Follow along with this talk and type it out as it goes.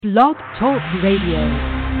Blog Talk Radio.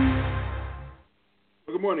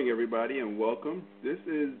 Well, good morning, everybody, and welcome. This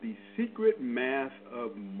is The Secret Math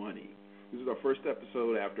of Money. This is our first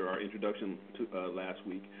episode after our introduction to last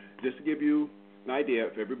week. Just to give you an idea,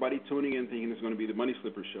 if everybody tuning in thinking it's going to be the Money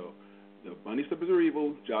Slippers show, the Money Slippers Are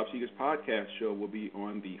Evil Job Seekers podcast show will be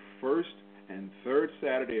on the first and third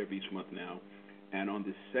Saturday of each month now, and on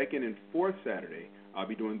the second and fourth Saturday, I'll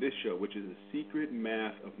be doing this show, which is The Secret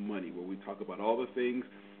Math of Money, where we talk about all the things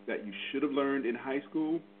that you should have learned in high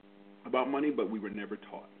school about money, but we were never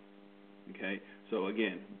taught. Okay? So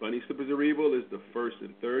again, Money Slippers Are Evil is the first and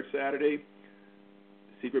third Saturday.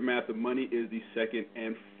 The Secret Math of Money is the second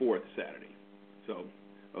and fourth Saturday. So,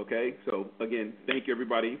 okay? So again, thank you,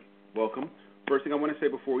 everybody. Welcome. First thing I want to say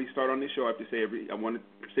before we start on this show, I want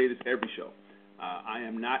to say this every show. I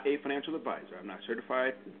am not a financial advisor. I'm not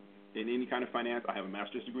certified in any kind of finance. I have a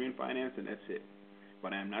master's degree in finance, and that's it.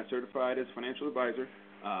 But I am not certified as a financial advisor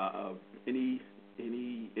of in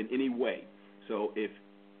any way. So if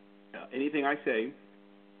anything I say,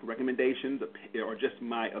 recommendations, are just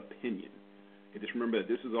my opinion. Okay, just remember that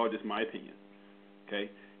this is all just my opinion. Okay,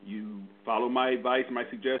 you follow my advice, my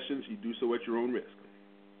suggestions. You do so at your own risk.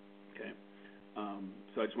 Okay,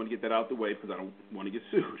 so I just want to get that out the way because I don't want to get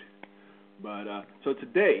sued. But so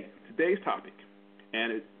today's topic,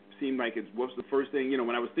 and it seemed like what's the first thing,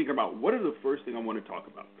 when I was thinking about what is the first thing I want to talk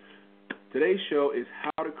about. Today's show is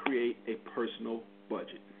how to create a personal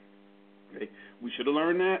budget. Okay? We should have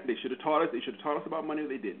learned that. They should have taught us. They should have taught us about money.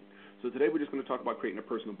 They didn't. So today we're just going to talk about creating a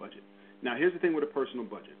personal budget. Now, here's the thing with a personal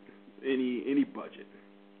budget, any budget.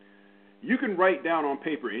 You can write down on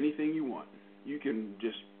paper anything you want. You can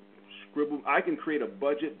just scribble. I can create a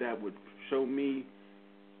budget that would show me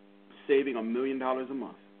saving $1 million a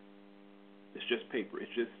month. It's just paper.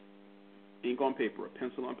 It's just ink on paper, a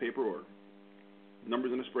pencil on paper, or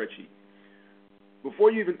numbers in a spreadsheet.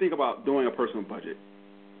 Before you even think about doing a personal budget,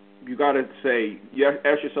 you got to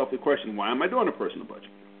ask yourself the question, why am I doing a personal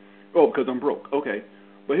budget? Oh, because I'm broke. Okay.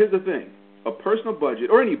 But here's the thing. A personal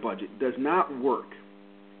budget, or any budget, does not work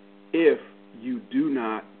if you do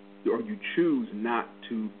not, or you choose not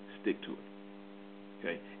to stick to it.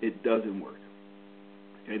 Okay? It doesn't work.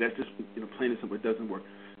 Okay? That's just plain and simple. It doesn't work.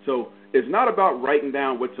 So it's not about writing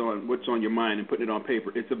down what's on your mind and putting it on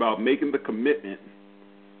paper. It's about making the commitment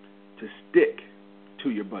to stick to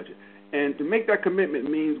your budget. And to make that commitment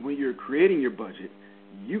means when you're creating your budget,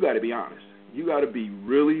 you got to be honest. You got to be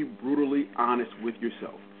really brutally honest with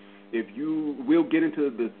yourself. We'll get into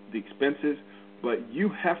the expenses, but you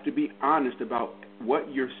have to be honest about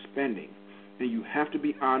what you're spending, and you have to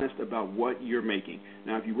be honest about what you're making.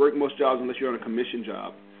 Now, if you work most jobs, unless you're on a commission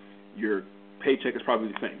job, your paycheck is probably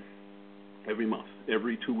the same every month,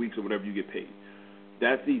 every 2 weeks or whatever you get paid.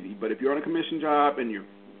 That's easy. But if you're on a commission job and your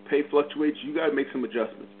pay fluctuates, you got to make some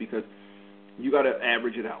adjustments because you got to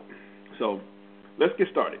average it out. So let's get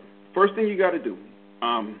started. First thing you got to do,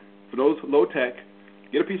 for those low tech,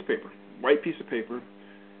 get a piece of paper, white piece of paper,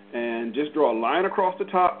 and just draw a line across the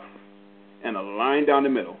top and a line down the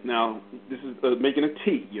middle. Now, this is making a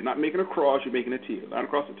T. You're not making a cross, you're making a T. A line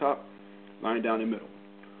across the top, line down the middle.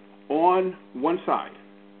 On one side,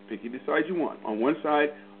 pick either side you want. On one side,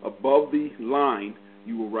 above the line,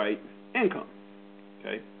 you will write income.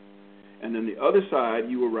 Okay? And then the other side,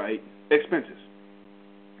 you will write expenses.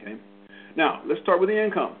 Okay? Now, let's start with the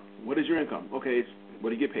income. What is your income? Okay, it's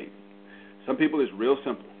what do you get paid? Some people, it's real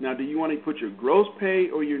simple. Now, do you want to put your gross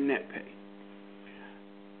pay or your net pay?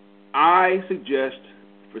 I suggest,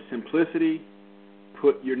 for simplicity,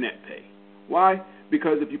 put your net pay. Why?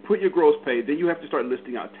 Because if you put your gross pay, then you have to start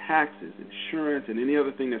listing out taxes, insurance, and any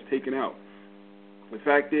other thing that's taken out. The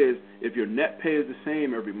fact is, if your net pay is the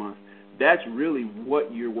same every month, that's really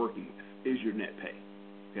what you're working with, is your net pay.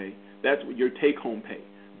 Okay? That's your take-home pay.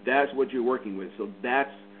 That's what you're working with. So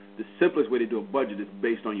that's the simplest way to do a budget is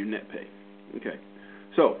based on your net pay. Okay?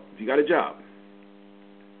 So if you got a job,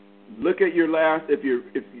 look at your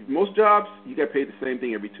most jobs, you get paid the same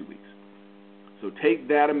thing every 2 weeks. So take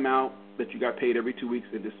that amount that you got paid every 2 weeks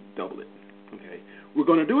and just double it. Okay? We're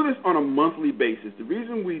going to do this on a monthly basis. The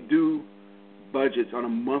reason we do budgets on a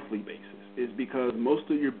monthly basis is because most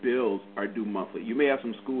of your bills are due monthly. You may have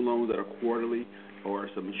some school loans that are quarterly or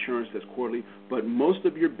some insurance that's quarterly, but most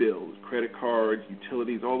of your bills, credit cards,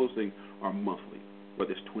 utilities, all those things are monthly.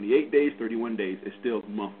 Whether it's 28 days, 31 days, it's still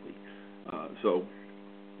monthly. So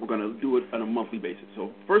we're going to do it on a monthly basis.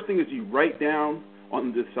 So first thing is you write down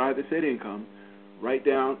on the side that said income, write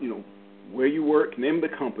down, where you work, name of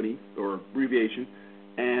the company or abbreviation,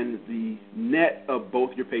 and the net of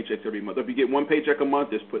both your paychecks every month. If you get one paycheck a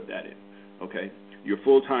month, just put that in, okay? Your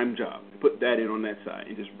full-time job, put that in on that side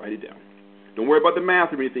and just write it down. Don't worry about the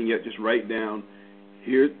math or anything yet. Just write down,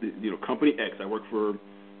 here's company X. I work for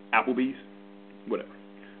Applebee's, whatever.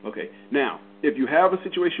 Okay. Now, if you have a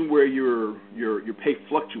situation where your pay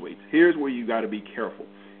fluctuates, here's where you got to be careful.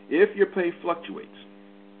 If your pay fluctuates,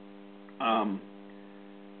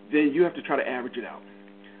 then you have to try to average it out.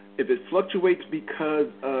 If it fluctuates because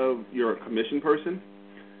of you're a commission person,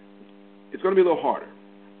 it's going to be a little harder.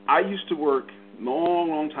 I used to work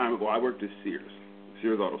long time ago. I worked at Sears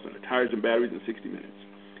Auto Center, tires and batteries in 60 minutes,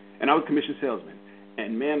 and I was a commission salesman.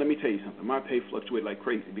 And man, let me tell you something. My pay fluctuated like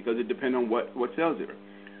crazy because it depended on what sales they were.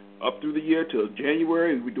 Up through the year till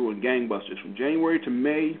January, we were doing gangbusters. From January to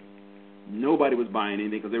May, nobody was buying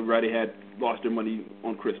anything because everybody had lost their money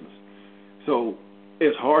on Christmas. So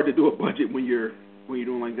it's hard to do a budget when you're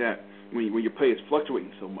doing like that, when your pay is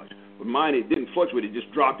fluctuating so much. But mine, it didn't fluctuate. It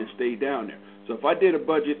just dropped and stayed down there. So if I did a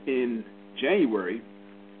budget in January,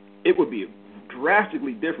 it would be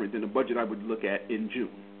drastically different than the budget I would look at in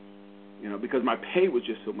June, because my pay was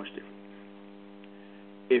just so much different.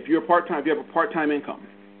 If you're part-time, if you have a part-time income,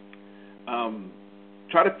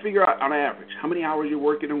 try to figure out on average how many hours you're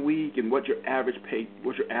working a week and what your average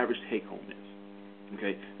take home is.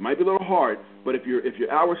 Okay, it might be a little hard, but if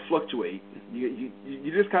your hours fluctuate, you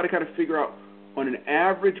just gotta kind of figure out on an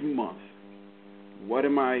average month, what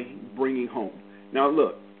am I bringing home? Now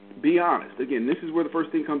look, be honest. Again, this is where the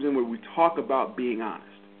first thing comes in, where we talk about being honest.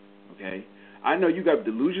 Okay, I know you got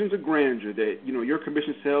delusions of grandeur that you're a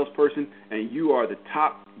commission salesperson and you are the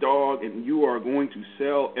top dog and you are going to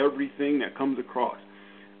sell everything that comes across.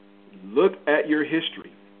 Look at your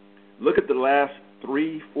history. Look at the last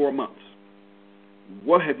 3-4 months.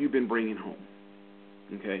 What have you been bringing home?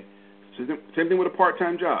 Okay, so same thing with a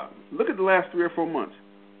part-time job. Look at the last 3 or 4 months.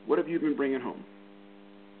 What have you been bringing home?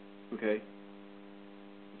 Okay,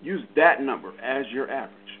 use that number as your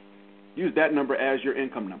average. Use that number as your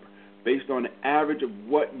income number, based on the average of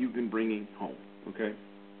what you've been bringing home. Okay.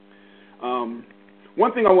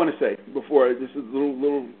 One thing I want to say before this is a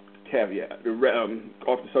little caveat,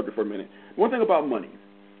 off the subject for a minute. One thing about money,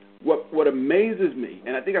 what amazes me,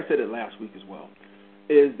 and I think I said it last week as well,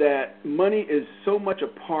 is that money is so much a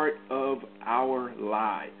part of our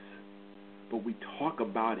lives, but we talk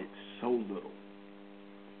about it so little.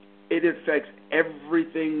 It affects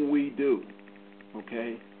everything we do,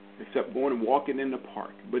 okay, except going and walking in the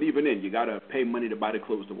park. But even then, you got to pay money to buy the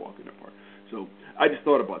clothes to walk in the park. So I just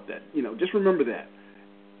thought about that. Just remember that.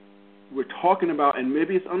 We're talking about, and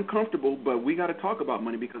maybe it's uncomfortable, but we got to talk about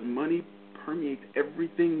money because money permeates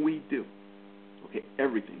everything we do, okay,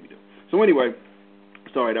 everything we do. So anyway,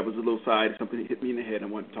 sorry, that was a little side. Something hit me in the head. I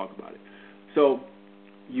wanted to talk about it. So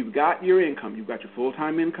you've got your income. You've got your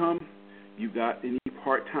full-time income. You've got any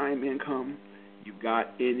part-time income. You've got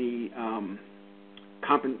any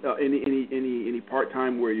any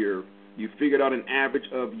part-time where you figured out an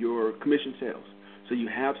average of your commission sales. So you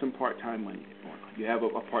have some part-time money going on. You have a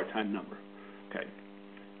part-time number. Okay.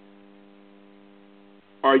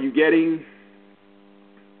 Are you getting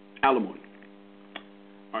alimony?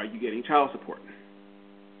 Are you getting child support?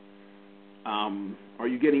 Are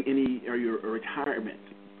you getting a retirement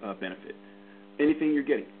benefit? Anything you're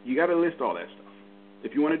getting. You got to list all that stuff.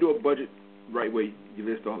 If you want to do a budget right way, you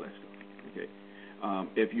list all that stuff. Okay.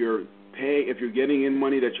 If you're getting in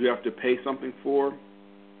money that you have to pay something for,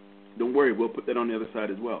 don't worry, we'll put that on the other side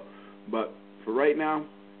as well. But for right now,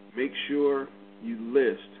 make sure you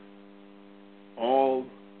list all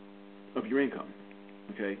of your income.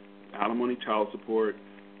 Okay. Alimony, child support,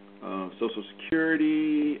 Social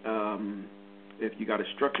Security, if you got a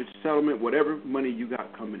structured settlement, whatever money you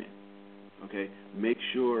got coming in. Okay, make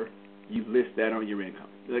sure you list that on your income.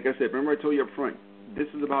 Like I said, remember I told you up front, this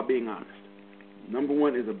is about being honest. Number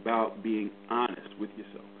one is about being honest with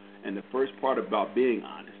yourself. And the first part about being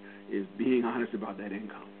honest is being honest about that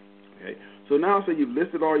income. Okay, so now say you've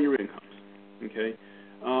listed all your incomes. Okay,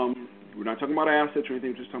 we're not talking about assets or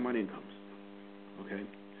anything, we're just talking about incomes. Okay,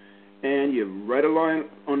 and you write a line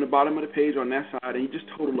on the bottom of the page on that side and you just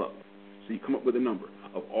total up. So you come up with a number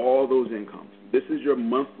of all those incomes. This is your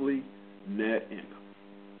monthly net income.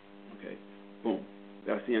 Okay, boom.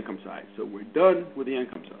 That's the income side. So we're done with the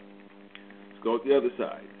income side. Let's go to the other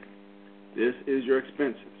side. This is your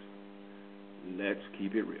expenses. Let's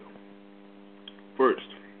keep it real. First,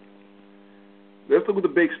 let's look at the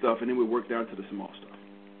big stuff and then we'll work down to the small stuff.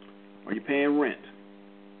 Are you paying rent?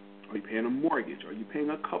 Are you paying a mortgage? Are you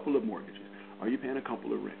paying a couple of mortgages? Are you paying a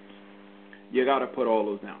couple of rents? You got to put all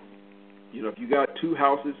those down. If you got 2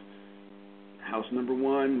 houses, house number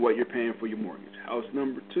 1, what you're paying for your mortgage. House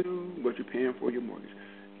number 2, what you're paying for your mortgage.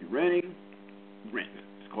 If you're renting, rent.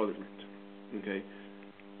 Let's call it rent. Okay?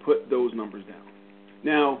 Put those numbers down.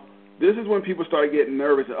 Now, This is when people start getting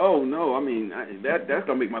nervous. Oh, no, that's going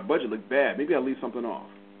to make my budget look bad. Maybe I'll leave something off.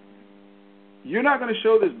 You're not going to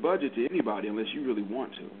show this budget to anybody unless you really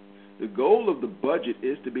want to. The goal of the budget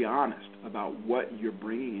is to be honest about what you're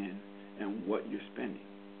bringing in and what you're spending.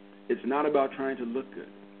 It's not about trying to look good.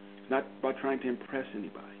 It's not about trying to impress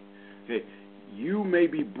anybody. Okay, you may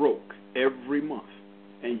be broke every month,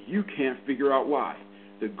 and you can't figure out why.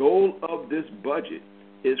 The goal of this budget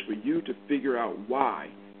is for you to figure out why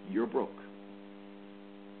you're broke,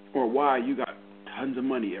 or why you got tons of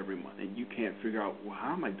money every month and you can't figure out, well,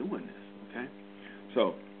 how am I doing this? Okay,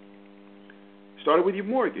 so started with your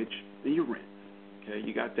mortgage and your rent. Okay,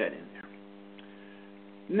 you got that in there.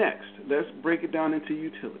 Next, let's break it down into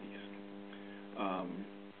utilities.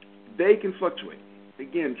 They can fluctuate.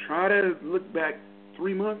 Again, try to look back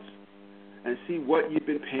 3 months and see what you've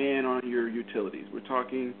been paying on your utilities. We're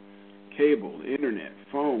talking cable, internet,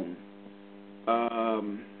 phone,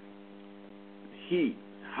 heat,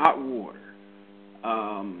 hot water,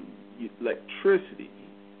 electricity,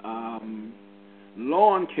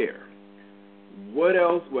 lawn care, what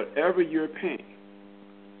else, whatever you're paying.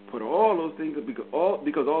 Put all those things,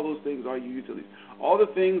 because all those things are your utilities. All the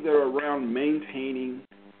things that are around maintaining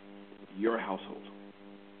your household.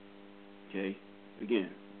 Okay? Again,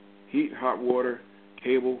 heat, hot water,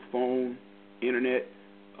 cable, phone, internet,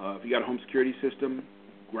 if you got a home security system,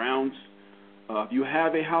 grounds. If you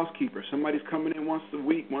have a housekeeper, somebody's coming in once a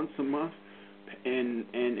week, once a month, and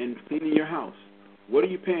cleaning your house. What are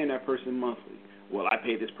you paying that person monthly? Well, I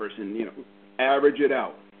pay this person, average it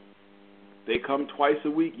out. They come twice a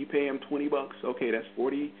week, you pay them $20. Okay, that's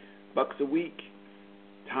 $40 a week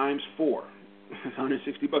times 4. It's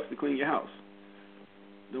 $160 to clean your house.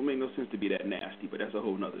 Don't make no sense to be that nasty, but that's a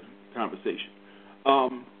whole nother conversation.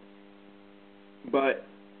 But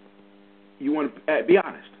you want to be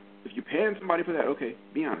honest. If you're paying somebody for that, okay,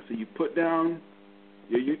 be honest. So you put down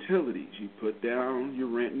your utilities, you put down your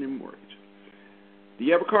rent and your mortgage. Do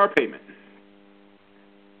you have a car payment?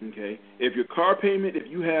 Okay. If your car payment, if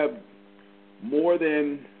you have more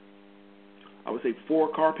than, I would say, 4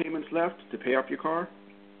 car payments left to pay off your car,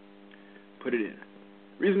 put it in.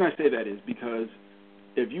 The reason I say that is because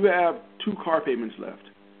if you have 2 car payments left,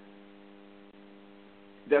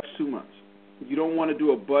 that's 2 months. You don't want to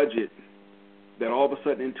do a budget that all of a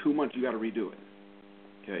sudden in 2 months you got to redo it.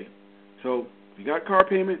 Okay? So if you got car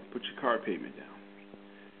payment, put your car payment down.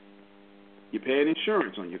 You're paying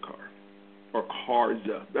insurance on your car or cars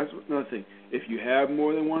up. That's another thing. If you have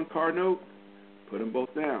more than one car note, put them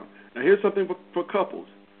both down. Now here's something for couples.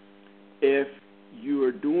 If you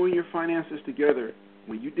are doing your finances together,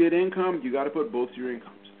 when you did income, you got to put both your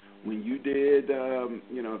incomes. When you did,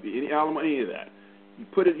 any alimony, any of that,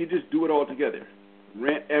 you just do it all together.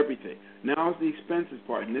 Rent, everything. Now it's the expenses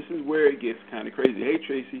part, and this is where it gets kind of crazy. Hey,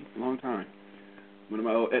 Tracy, long time. One of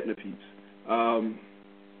my old Aetna peeps.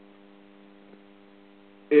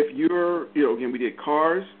 If you're, again, we did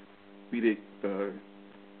cars, we did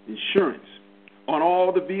insurance on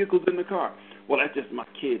all the vehicles in the car. Well, that's just my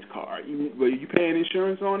kid's car. You paying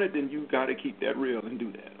insurance on it, then you got to keep that real and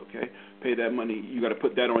do that, okay? Pay that money. You got to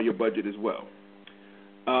put that on your budget as well.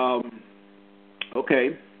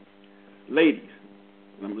 Okay, ladies,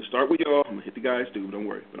 I'm going to start with y'all. I'm going to hit the guys too, don't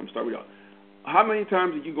worry, but I'm going to start with y'all. How many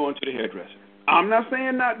times are you going to the hairdresser? I'm not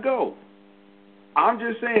saying not go. I'm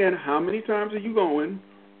just saying how many times are you going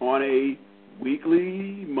on a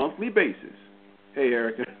weekly, monthly basis? Hey,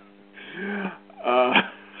 Erica.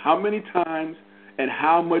 How many times and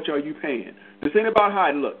how much are you paying? This ain't about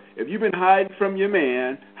hiding. Look, if you've been hiding from your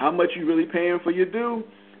man how much you really paying for your due,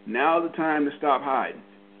 now's the time to stop hiding.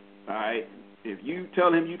 All right? If you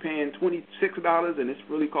tell him you're paying $26 and it's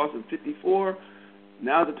really costing $54,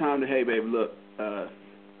 now's the time to, hey, baby, look,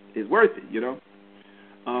 it's worth it,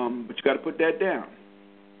 But you got to put that down,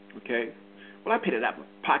 okay? Well, I paid it out with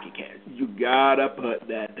pocket cash. You got to put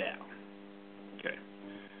that down, okay?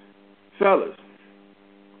 Fellas,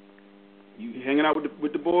 you hanging out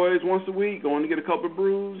with the boys once a week, going to get a couple of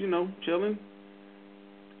brews, chilling.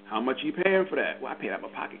 How much are you paying for that? Well, I paid out my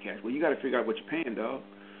pocket cash. Well, you got to figure out what you're paying, dog.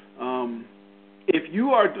 If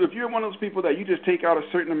you're one of those people that you just take out a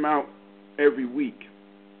certain amount every week,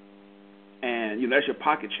 and that's your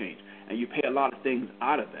pocket change, and you pay a lot of things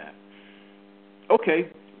out of that, okay,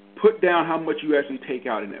 put down how much you actually take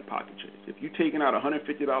out in that pocket change. If you're taking out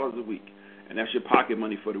 $150 a week, and that's your pocket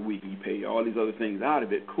money for the week, and you pay all these other things out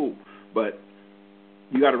of it, cool. But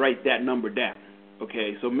you got to write that number down,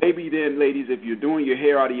 okay? So maybe then, ladies, if you're doing your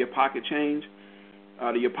hair out of your pocket change,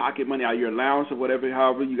 out of your pocket money, out of your allowance or whatever,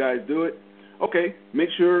 however you guys do it, okay, make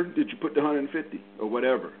sure that you put the $150 or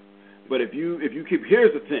whatever. But if you keep,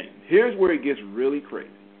 here's the thing. Here's where it gets really crazy.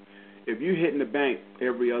 if you're hitting the bank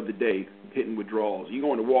every other day, hitting withdrawals, you're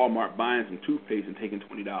going to Walmart buying some toothpaste and taking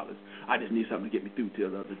 $20. I just need something to get me through till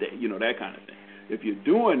the other day, that kind of thing. If you're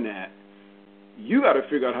doing that, you got to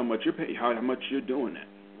figure out how much you're paying, how much you're doing that.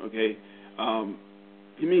 Okay,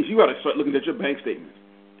 it means you got to start looking at your bank statements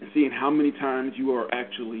and seeing how many times you are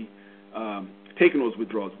actually taking those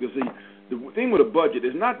withdrawals. Because see, the thing with a budget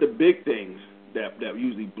is not the big things that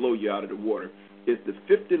usually blow you out of the water. It's the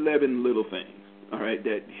 11 little things, all right,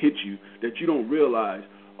 that hit you that you don't realize.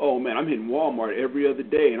 Oh man, I'm hitting Walmart every other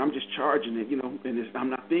day, and I'm just charging it, and I'm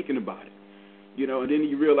not thinking about it, and then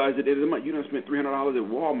you realize that you done spent $300 at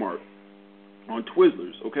Walmart on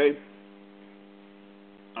Twizzlers, okay?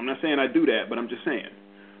 I'm not saying I do that, but I'm just saying,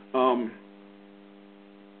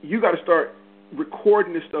 you got to start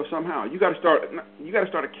recording this stuff somehow. You got to start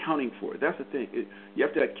accounting for it. That's the thing. You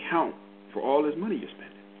have to account for all this money you're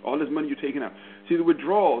spending, all this money you're taking out. See, the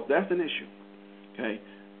withdrawals, that's an issue, okay?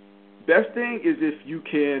 Best thing is if you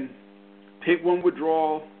can take one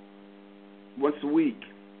withdrawal once a week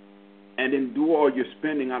and then do all your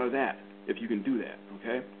spending out of that, if you can do that,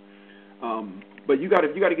 okay? But you got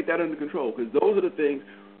to get that under control, because those are the things.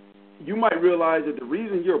 You might realize that the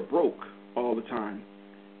reason you're broke all the time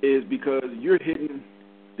is because you're hitting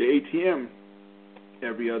the ATM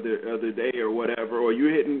every other day or whatever, or you're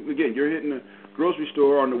hitting the grocery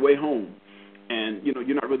store on the way home, and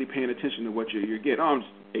you're not really paying attention to what you're getting. Oh, I'm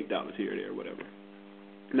just $8 here or there, whatever.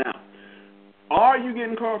 Now, are you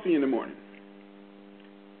getting coffee in the morning?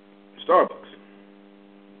 Starbucks.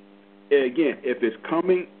 Again, if it's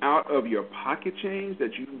coming out of your pocket change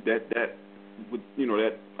that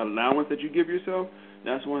allowance that you give yourself,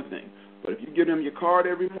 that's one thing. But if you give them your card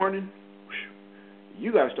every morning,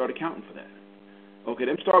 you got to start accounting for that. Okay,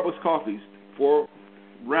 them Starbucks coffees, for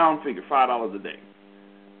round figure, $5 a day.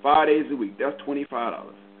 5 days a week, that's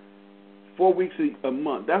 $25. 4 weeks a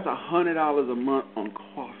month, that's $100 a month on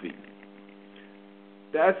coffee.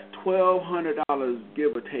 That's $1,200,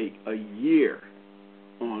 give or take, a year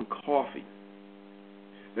on coffee.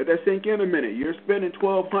 Let that sink in a minute. You're spending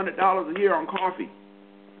 $1,200 a year on coffee,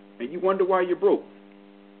 and you wonder why you're broke.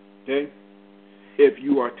 Okay? If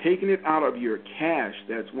you are taking it out of your cash,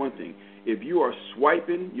 that's one thing. If you are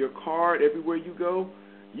swiping your card everywhere you go,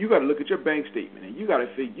 you got to look at your bank statement, and you got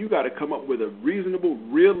to come up with a reasonable,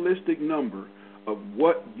 realistic number of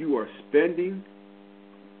what you are spending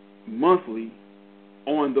monthly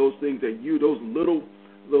on those things those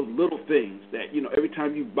little things that every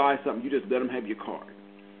time you buy something, you just let them have your card.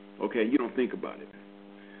 Okay, you don't think about it.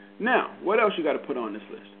 Now, what else you got to put on this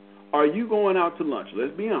list? Are you going out to lunch?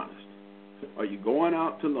 Let's be honest. Are you going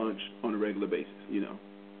out to lunch on a regular basis?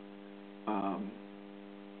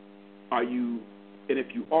 Are you? And if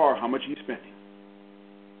you are, how much are you spending?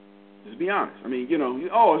 Just be honest. I mean, it's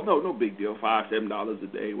no big deal. $5, $7 a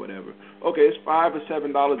day, whatever. Okay, it's $5 or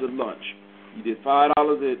 $7 at lunch. You did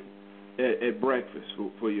 $5 at breakfast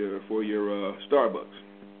for your Starbucks.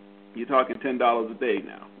 You're talking $10 a day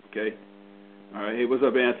now. Okay. All right. Hey, what's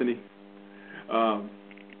up, Anthony? So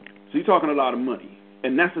you're talking a lot of money,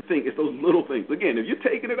 and that's the thing. It's those little things. Again, if you're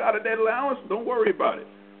taking it out of that allowance, don't worry about it.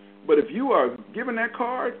 But if you are giving that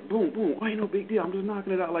card, boom, boom, ain't no big deal. I'm just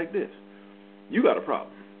knocking it out like this. You got a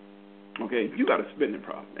problem. Okay, you got a spending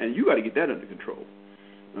problem, and you got to get that under control.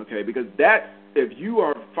 Okay, because if you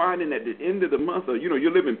are finding at the end of the month, or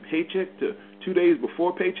you're living paycheck to 2 days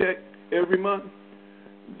before paycheck every month,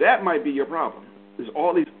 that might be your problem. There's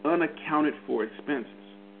all these unaccounted for expenses.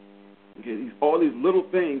 Okay, all these little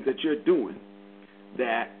things that you're doing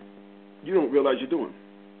that you don't realize you're doing.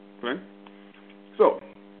 Okay, so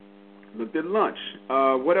looked at lunch.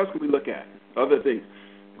 What else can we look at? Other things,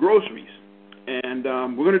 groceries, and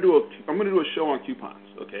I'm going to do a show on coupons.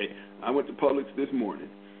 Okay, I went to Publix this morning,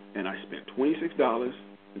 and I spent $26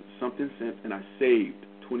 and something cents, and I saved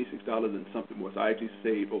 $26 and something more. So I actually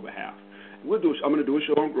saved over half. I'm going to do a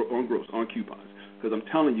show on coupons, because I'm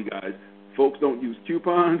telling you guys, folks don't use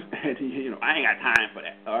coupons, and I ain't got time for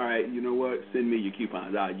that. All right, you know what? Send me your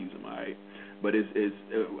coupons. I'll use them. All right. But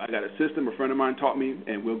I got a system. A friend of mine taught me,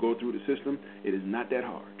 and we'll go through the system. It is not that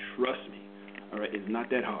hard. Trust me. All right, it's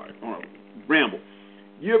not that hard. Ramble.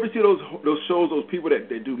 You ever see those shows, those people that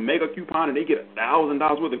do mega coupon and they get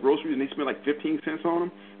 $1,000 worth of groceries and they spend like 15 cents on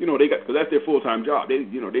them? Because that's their full-time job. They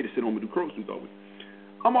just sit home and do groceries all week.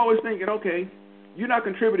 I'm always thinking, okay, you're not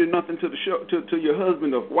contributing nothing to the show, to your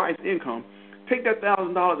husband or wife's income. Take that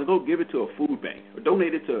 $1,000 and go give it to a food bank or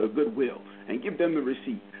donate it to a Goodwill and give them the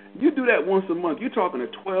receipt. You do that once a month, you're talking a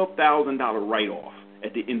 $12,000 write-off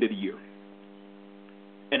at the end of the year,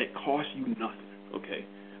 and it costs you nothing. Okay,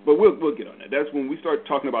 but we'll get on that. That's when we start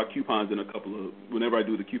talking about coupons whenever I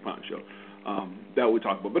do the coupon show. that we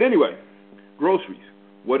talk about. But anyway, groceries.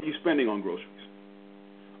 What are you spending on groceries?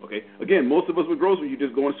 Okay. Again, most of us with groceries, you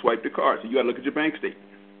just go and swipe the card. So you got to look at your bank statement.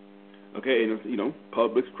 Okay, and you know,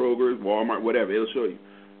 Publix, Kroger's, Walmart, whatever, it'll show you.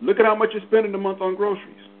 Look at how much you're spending a month on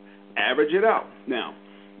groceries. Average it out. Now,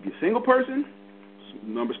 if you're a single person, the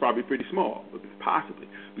number's probably pretty small, but possibly.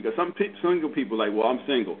 Because some single people are like, well, I'm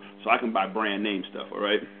single, so I can buy brand name stuff, all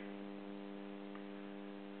right?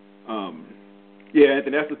 Yeah,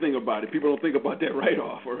 Anthony, that's the thing about it. People don't think about that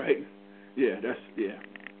write-off, all right? Yeah.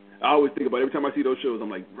 I always think about it. Every time I see those shows, I'm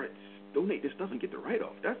like, donate this stuff and get the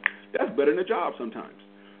write-off. That's better than a job sometimes.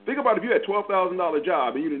 Think about if you had a $12,000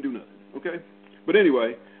 job and you didn't do nothing, okay? But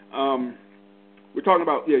anyway, we're talking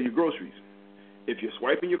about, your groceries. If you're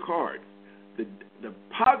swiping your card, the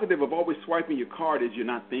positive of always swiping your card is you're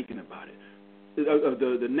not thinking about it.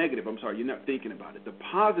 The negative, you're not thinking about it. The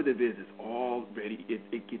positive is it's already,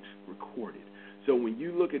 it gets recorded. So when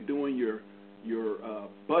you look at doing your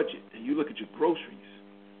budget and you look at your groceries,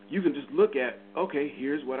 you can just look at, okay,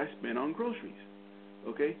 here's what I spent on groceries.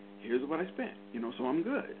 Okay, here's what I spent. So I'm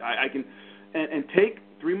good. I can, and take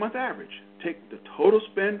 3-month average. Take the total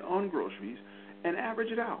spend on groceries and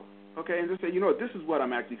average it out. Okay, and just say, this is what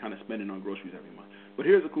I'm actually kind of spending on groceries every month. But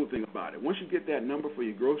here's the cool thing about it. Once you get that number for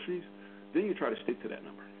your groceries, then you try to stick to that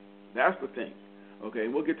number. That's the thing. Okay,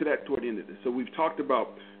 and we'll get to that toward the end of this. So we've talked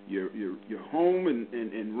about your home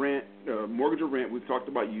and rent, mortgage or rent. We've talked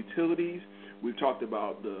about utilities. We've talked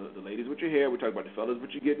about the ladies with your hair. We talked about the fellas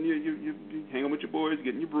with you getting you hanging with your boys,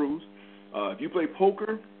 getting your brews. If you play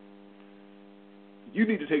poker, you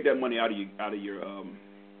need to take that money out of your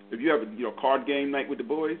if you have a card game night with the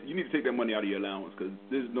boys, you need to take that money out of your allowance because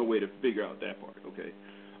there's no way to figure out that part. Okay.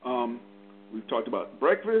 We've talked about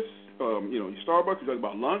breakfast. Your Starbucks. We talked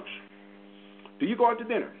about lunch. Do you go out to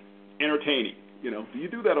dinner? Entertaining. Do you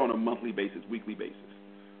do that on a monthly basis, weekly basis?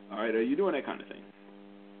 All right. Are you doing that kind of thing?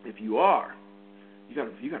 If you are, you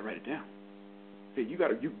gotta write it down. Okay. You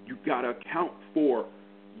gotta account for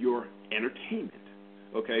your entertainment.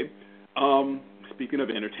 Okay. Speaking of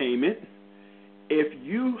entertainment, if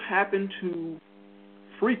you happen to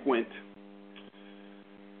frequent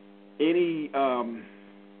any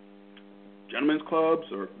gentlemen's clubs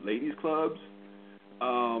or ladies' clubs,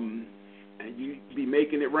 and you be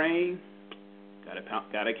making it rain,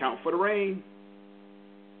 gotta account for the rain.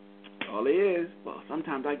 All it is, well,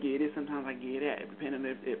 sometimes I get it, sometimes I get that, depending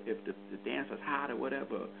if the dancer's hot or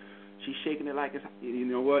whatever. She's shaking it like it's, you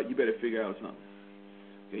know what? You better figure out something.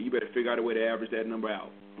 Okay, you better figure out a way to average that number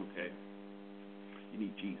out. Okay, you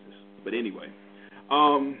need Jesus. But anyway,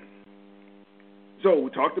 so we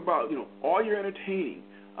talked about all your entertaining.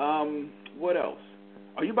 What else?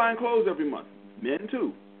 Are you buying clothes every month? Men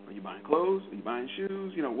too. Are you buying clothes? Are you buying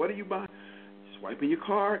shoes? What are you buying? Swiping your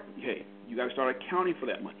card. Hey, you got to start accounting for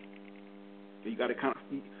that money. You got to count.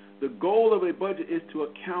 The goal of a budget is to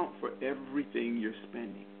account for everything you're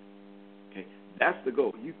spending. Okay, that's the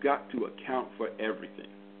goal. You got to account for everything.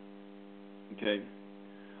 Okay.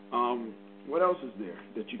 What else is there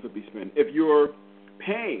that you could be spending? If you're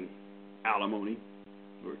paying alimony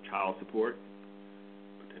or child support,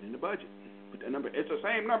 put that in the budget. Put that number. It's the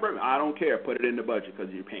same number. I don't care. Put it in the budget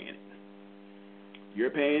because you're paying it. You're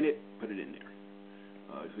paying it. Put it in there.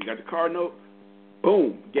 So you got the car note.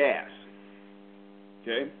 Boom. Gas.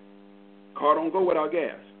 Okay. Car don't go without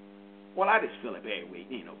gas. Well, I just fill it every week.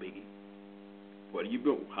 Ain't no biggie. What are you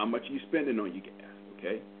doing? How much are you spending on your gas?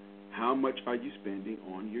 Okay. How much are you spending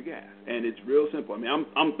on your gas? And it's real simple. I mean,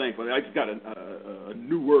 I'm thankful. I just got a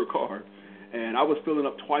newer car, and I was filling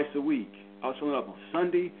up twice a week. I was filling up on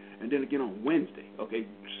Sunday and then again on Wednesday. Okay,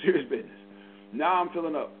 serious business. Now I'm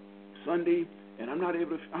filling up Sunday, and I don't have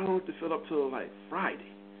to fill up till like Friday.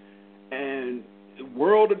 And a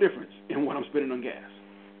world of difference in what I'm spending on gas.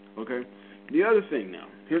 Okay. The other thing now,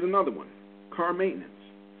 here's another one: car maintenance.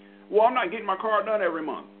 Well, I'm not getting my car done every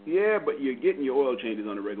month. Yeah, but you're getting your oil changes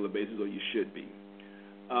on a regular basis, or you should be.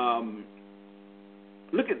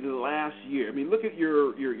 Look at the last year. I mean, look at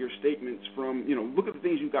your statements from, look at the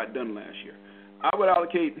things you got done last year. I would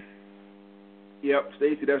allocate, yep,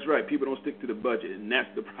 Stacy, that's right. People don't stick to the budget, and that's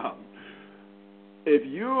the problem. If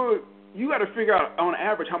you got to figure out, on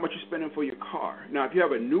average, how much you're spending for your car. Now, if you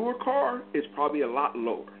have a newer car, it's probably a lot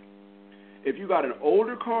lower. If you got an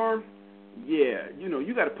older car, yeah,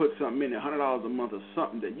 you got to put something in there, $100 a month or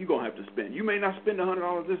something that you're going to have to spend. You may not spend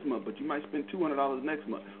 $100 this month, but you might spend $200 next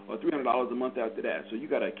month or $300 a month after that. So you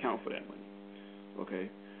got to account for that money. Okay?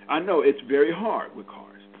 I know it's very hard with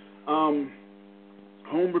cars.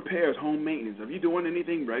 Home repairs, home maintenance. Are you doing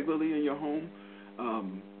anything regularly in your home?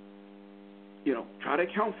 Try to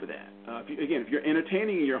account for that. If you're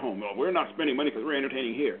entertaining in your home, well, we're not spending money because we're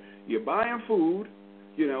entertaining here. You're buying food,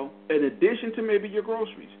 in addition to maybe your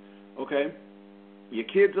groceries, okay? Your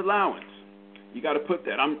kids' allowance. You got to put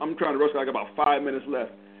that. I'm trying to rush. I got about 5 minutes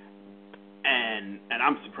left, and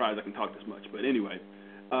I'm surprised I can talk this much. But anyway,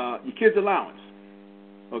 your kids' allowance,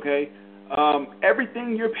 okay?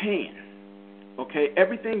 Everything you're paying, okay?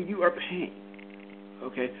 Everything you are paying,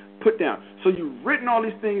 okay? Put down. So you've written all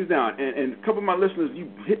these things down, and a couple of my listeners, you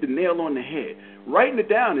hit the nail on the head. Writing it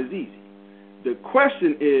down is easy. The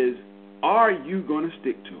question is, are you going to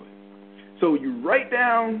stick to it? So you wrote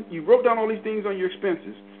down all these things on your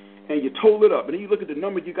expenses, and you total it up. And then you look at the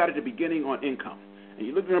number you got at the beginning on income, and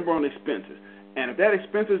you look at the number on expenses. And if that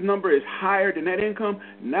expenses number is higher than that income,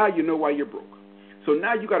 now you know why you're broke. So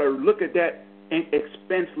now you got to look at that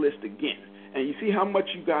expense list again, and you see how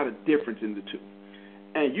much you got a difference in the two.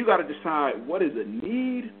 And you got to decide what is a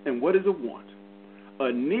need and what is a want.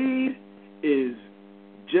 A need is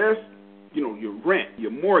just, your rent,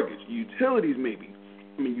 your mortgage, your utilities maybe.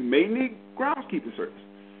 I mean, you may need groundskeeping service.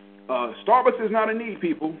 Starbucks is not a need,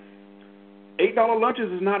 people. $8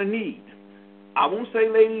 lunches is not a need. I won't say,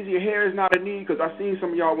 ladies, your hair is not a need, because I've seen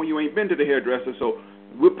some of y'all when you ain't been to the hairdresser, so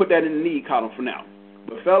we'll put that in the need column for now.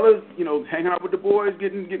 But fellas, hanging out with the boys,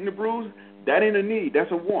 getting the bruise, that ain't a need.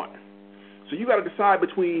 That's a want. So you got to decide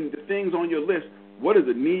between the things on your list, what is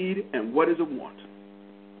a need and what is a want.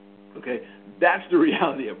 Okay? That's the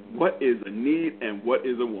reality of what is a need and what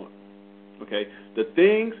is a want. Okay? The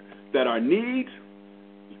things that are needs,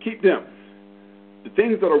 you keep them. The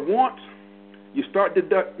things that are wants, you start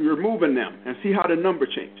removing them and see how the number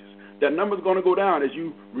changes. That number is going to go down as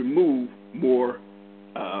you remove more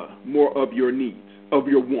of your needs, of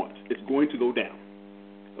your wants. It's going to go down.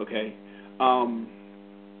 Okay?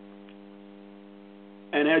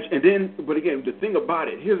 But again, the thing about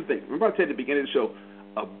it, here's the thing. Remember I said at the beginning of the show,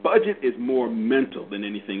 a budget is more mental than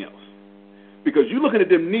anything else. Because you're looking at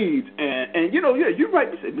them needs, and you're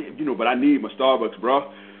right. You say, man, but I need my Starbucks,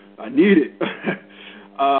 bro. I need it.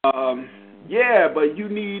 Yeah, but you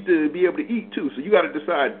need to be able to eat too. So you got to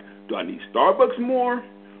decide, do I need Starbucks more,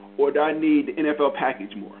 or do I need the NFL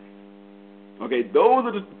package more? Okay, those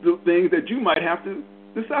are the things that you might have to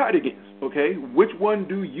decide against. Okay, which one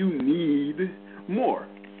do you need more?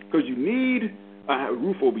 Because you need a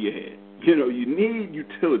roof over your head. You need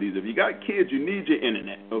utilities. If you got kids, you need your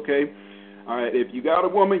internet. Okay, all right. If you got a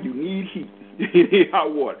woman, you need heat. You need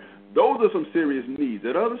hot water. Those are some serious needs.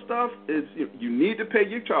 That other stuff is you need to pay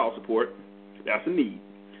your child support. That's a need.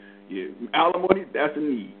 Alimony, that's a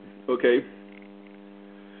need. Okay.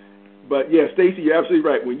 But yeah, Stacy, you're absolutely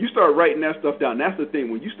right. When you start writing that stuff down, that's the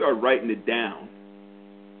thing. When you start writing it down,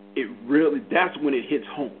 that's when it hits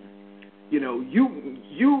home.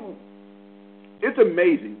 It's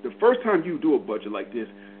amazing. The first time you do a budget like this,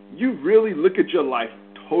 you really look at your life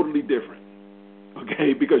totally different.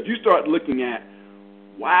 Okay, because you start looking at,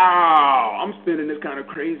 wow, I'm spending this kind of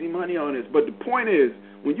crazy money on this. But the point is,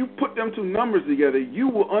 when you put them two numbers together, you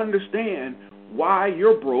will understand why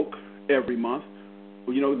you're broke every month,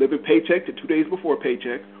 living paycheck to 2 days before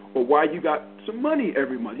paycheck, or why you got some money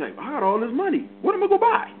every month. You're like, I got all this money. What am I going to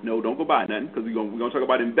buy? No, don't go buy nothing, because we're going to talk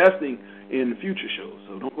about investing in future shows,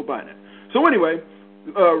 so don't go buy nothing. So anyway,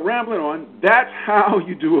 rambling on, that's how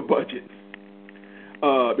you do a budget.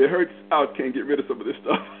 It hurts. I can't get rid of some of this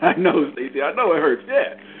stuff. I know, Stacey. I know it hurts.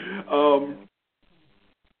 Yeah.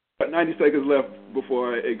 Got 90 seconds left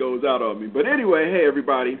before it goes out on me. But anyway, hey,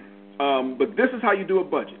 everybody. But this is how you do a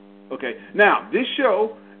budget. Okay. Now, this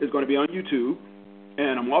show is going to be on YouTube,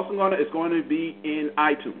 and it's going to be in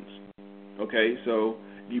iTunes. Okay. So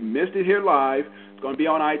if you missed it here live, it's going to be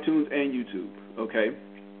on iTunes and YouTube. Okay.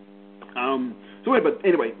 But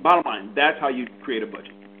anyway, bottom line, that's how you create a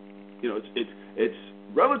budget. It's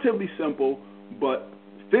relatively simple, but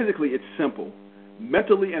physically it's simple.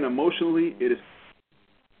 Mentally and emotionally, it is.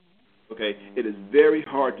 Okay, it is very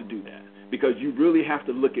hard to do that because you really have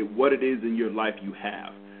to look at what it is in your life you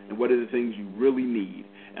have, and what are the things you really need,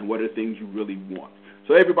 and what are the things you really want.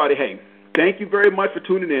 So everybody, hey, thank you very much for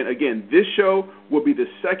tuning in. Again, this show will be the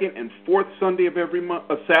second and fourth Sunday of every month,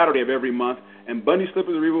 Saturday of every month, and Bunny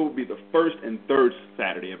Slippers and Reba will be the first and third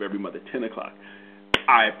Saturday of every month at 10 o'clock.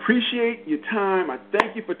 I appreciate your time. I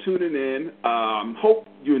thank you for tuning in. Hope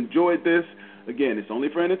you enjoyed this. Again, it's only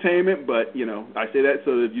for entertainment, but, I say that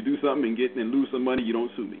so that if you do something and lose some money, you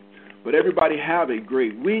don't sue me. But everybody have a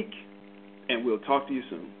great week, and we'll talk to you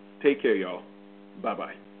soon. Take care, y'all.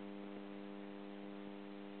 Bye-bye.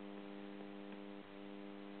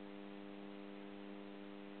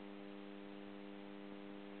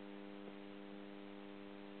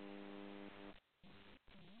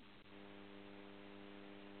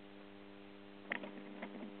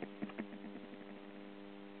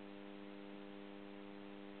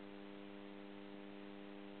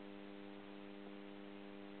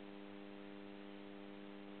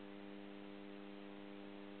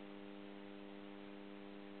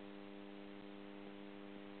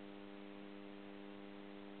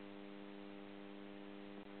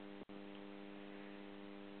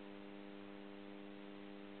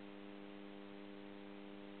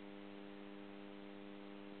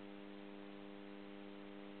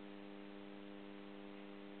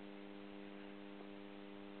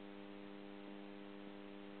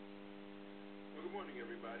 Good morning,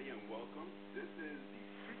 everybody, and welcome. This is the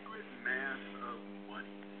secret math of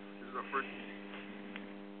money. This is our first.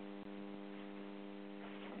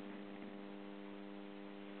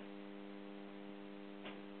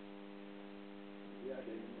 Yeah,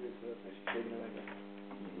 they did good. Thanks for taking it like that.